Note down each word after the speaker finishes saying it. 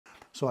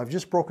So I've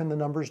just broken the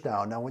numbers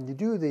down. Now when you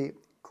do the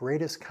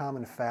greatest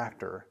common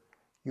factor,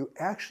 you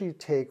actually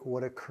take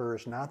what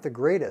occurs, not the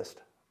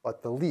greatest,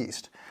 but the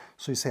least.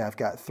 So you say I've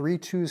got 3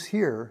 2's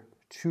here,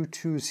 2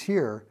 2's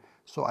here,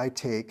 so I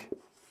take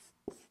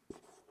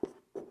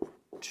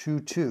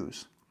 2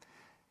 2's.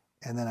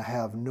 And then I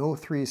have no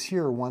 3's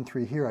here, 1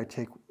 3 here. I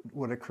take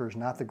what occurs,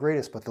 not the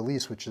greatest, but the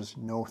least, which is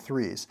no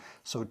 3's.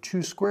 So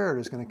 2 squared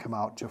is going to come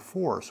out to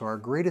 4. So our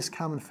greatest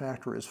common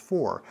factor is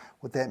 4.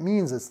 What that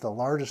means is it's the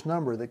largest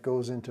number that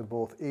goes into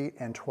both 8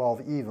 and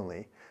 12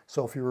 evenly.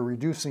 So if you were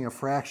reducing a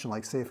fraction,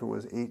 like say if it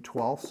was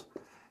 8/12,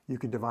 you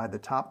could divide the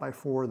top by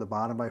 4, the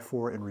bottom by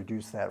 4, and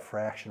reduce that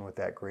fraction with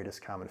that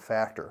greatest common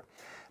factor.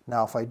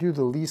 Now if I do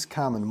the least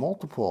common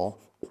multiple,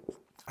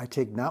 I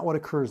take not what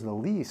occurs the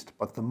least,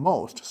 but the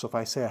most. So if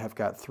I say I have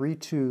got 3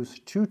 2's,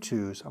 2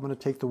 2's, I'm going to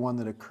take the one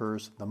that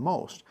occurs the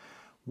most.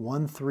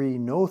 1 3,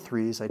 no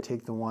 3's, I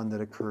take the one that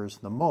occurs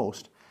the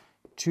most.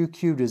 2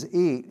 cubed is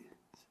 8,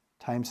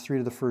 times 3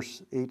 to the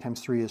first 8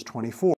 times 3 is 24.